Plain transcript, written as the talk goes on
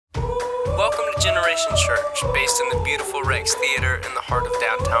Generation Church, based in the beautiful Rex Theater in the heart of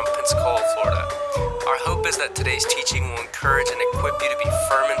downtown Pensacola, Florida. Our hope is that today's teaching will encourage and equip you to be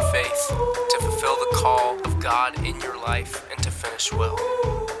firm in faith, to fulfill the call of God in your life, and to finish well.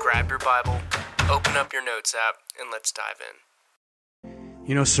 Grab your Bible, open up your notes app, and let's dive in.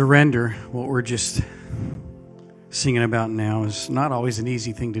 You know, surrender, what we're just singing about now, is not always an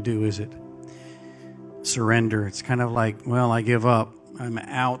easy thing to do, is it? Surrender. It's kind of like, well, I give up. I'm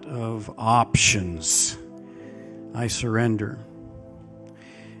out of options. I surrender.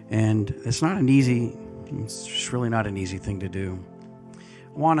 And it's just really not an easy thing to do.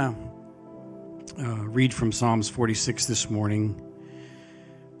 I want to read from Psalms 46 this morning.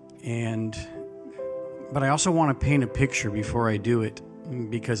 But I also want to paint a picture before I do it,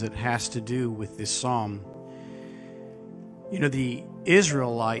 because it has to do with this psalm. You know, the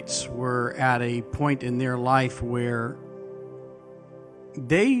Israelites were at a point in their life where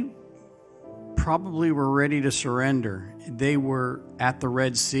they probably were ready to surrender. They were at the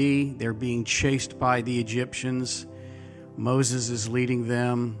Red Sea. They're being chased by the Egyptians. Moses is leading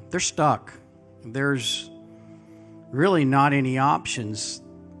them. They're stuck. There's really not any options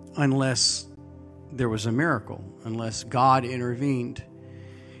unless there was a miracle, unless God intervened.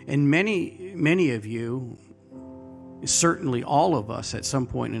 And many of you, certainly all of us at some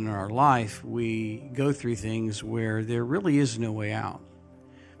point in our life, we go through things where there really is no way out.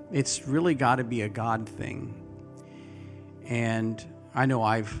 It's really got to be a God thing. And I know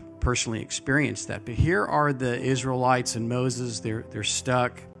I've personally experienced that. But here are the Israelites and Moses. They're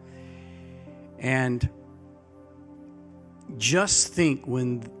stuck. And just think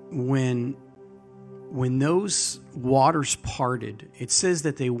when those waters parted, it says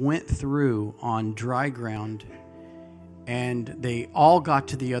that they went through on dry ground and they all got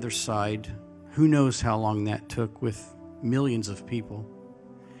to the other side. Who knows how long that took with millions of people.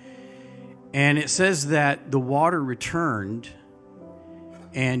 And it says that the water returned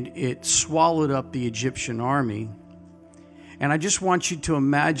and it swallowed up the Egyptian army. And I just want you to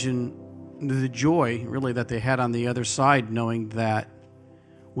imagine the joy, really, that they had on the other side, knowing that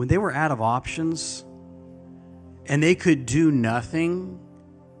when they were out of options and they could do nothing,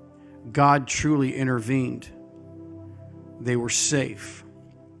 God truly intervened. They were safe.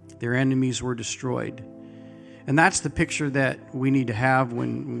 Their enemies were destroyed. And that's the picture that we need to have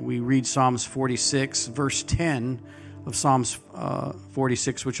when we read Psalms 46, verse 10 of Psalms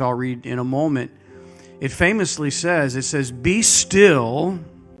 46, which I'll read in a moment. It famously says, "Be still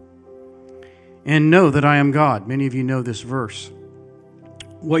and know that I am God." Many of you know this verse.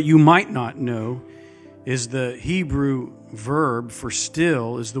 What you might not know is the Hebrew verb for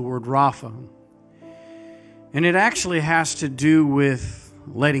still is the word rapha. And it actually has to do with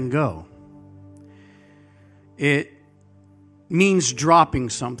letting go. It means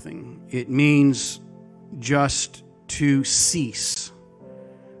dropping something. It means just to cease.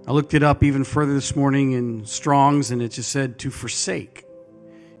 I looked it up even further this morning in Strong's, and it just said to forsake.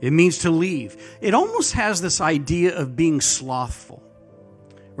 It means to leave. It almost has this idea of being slothful,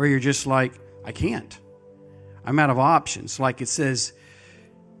 where you're just like, I can't. I'm out of options. Like it says,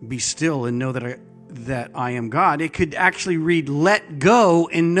 be still and know that I am God. It could actually read, let go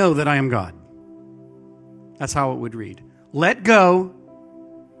and know that I am God. That's how it would read. Let go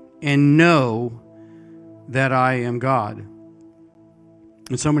and know that I am God.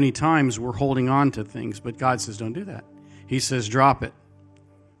 And so many times we're holding on to things, but God says, don't do that. He says, drop it.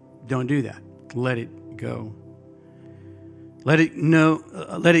 Don't do that. Let it go. Let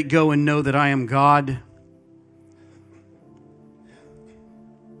it go and know that I am God.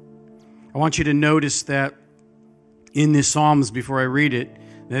 I want you to notice that in this Psalms, before I read it,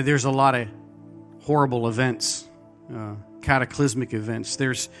 that there's a lot of horrible events, cataclysmic events.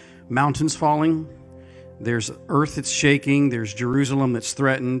 There's mountains falling. There's earth that's shaking. There's Jerusalem that's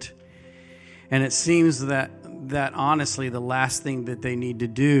threatened. And it seems that honestly the last thing that they need to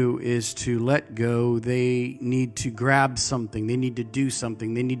do is to let go. They need to grab something. They need to do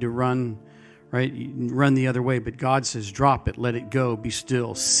something. They need to run, right? Run the other way. But God says, drop it, let it go, be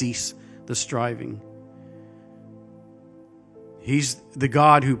still, cease the striving. He's the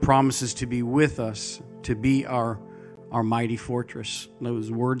God who promises to be with us, to be our mighty fortress.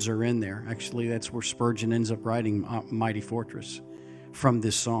 Those words are in there. Actually, that's where Spurgeon ends up writing mighty fortress from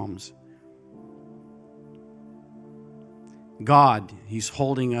this Psalms. God, He's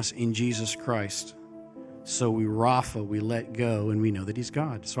holding us in Jesus Christ. So we let go, and we know that He's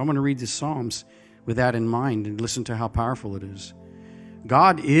God. So I'm going to read the Psalms with that in mind and listen to how powerful it is.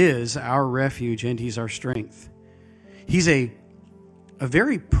 God is our refuge and He's our strength. He's a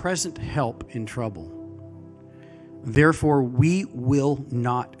very present help in trouble. Therefore, we will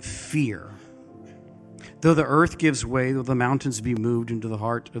not fear. Though the earth gives way, though the mountains be moved into the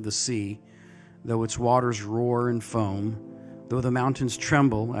heart of the sea, though its waters roar and foam, though the mountains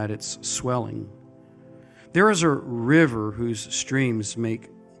tremble at its swelling. There is a river whose streams make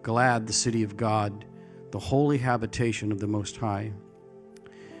glad the city of God, the holy habitation of the Most High.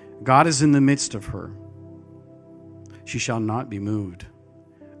 God is in the midst of her. She shall not be moved.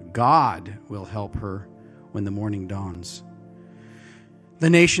 God will help her when the morning dawns. The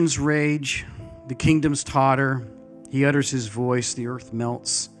nations rage, the kingdoms totter. He utters his voice, the earth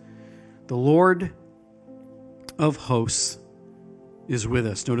melts. The Lord of hosts is with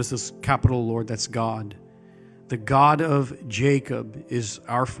us. Notice this capital Lord, that's God. The God of Jacob is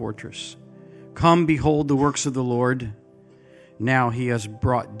our fortress. Come, behold the works of the Lord. Now he has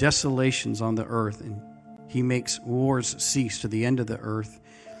brought desolations on the earth, and he makes wars cease to the end of the earth.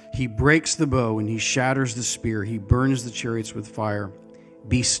 He breaks the bow and he shatters the spear. He burns the chariots with fire.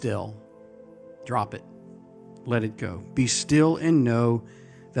 Be still. Drop it. Let it go. Be still and know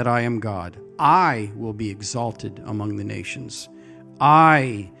that I am God. I will be exalted among the nations.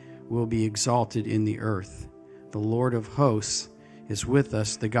 I will be exalted in the earth. The Lord of hosts is with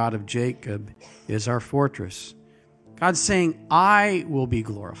us. The God of Jacob is our fortress. God's saying, I will be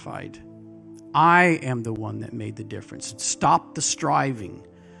glorified. I am the one that made the difference. Stop the striving.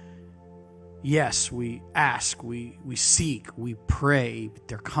 Yes, we ask, we seek, we pray, but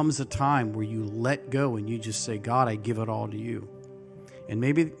there comes a time where you let go and you just say, God, I give it all to you. And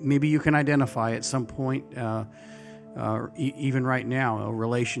maybe you can identify at some point, even right now, a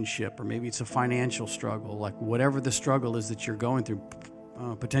relationship, or maybe it's a financial struggle, like whatever the struggle is that you're going through,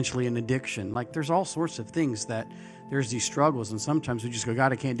 potentially an addiction. Like there's all sorts of things that there's these struggles, and sometimes we just go,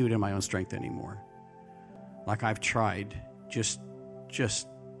 God, I can't do it in my own strength anymore. Like I've tried, just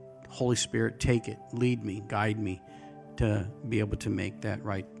Holy Spirit, take it, lead me, guide me to be able to make that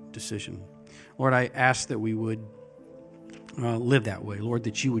right decision. Lord, I ask that we would live that way. Lord,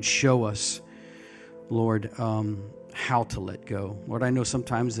 that you would show us, Lord, how to let go. Lord, I know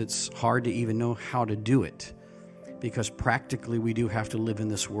sometimes it's hard to even know how to do it because practically we do have to live in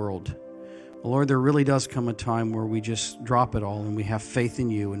this world. Lord, there really does come a time where we just drop it all and we have faith in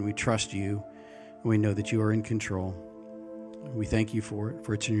you and we trust you and we know that you are in control. We thank you for it.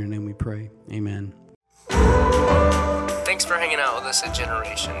 For it's in your name we pray. Amen. Thanks for hanging out with us at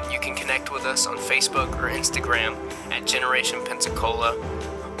Generation. You can connect with us on Facebook or Instagram at Generation Pensacola,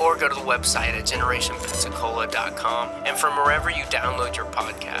 or go to the website at generationpensacola.com and from wherever you download your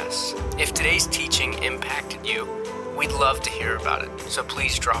podcasts. If today's teaching impacted you, we'd love to hear about it, so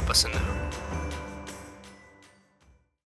please drop us a note.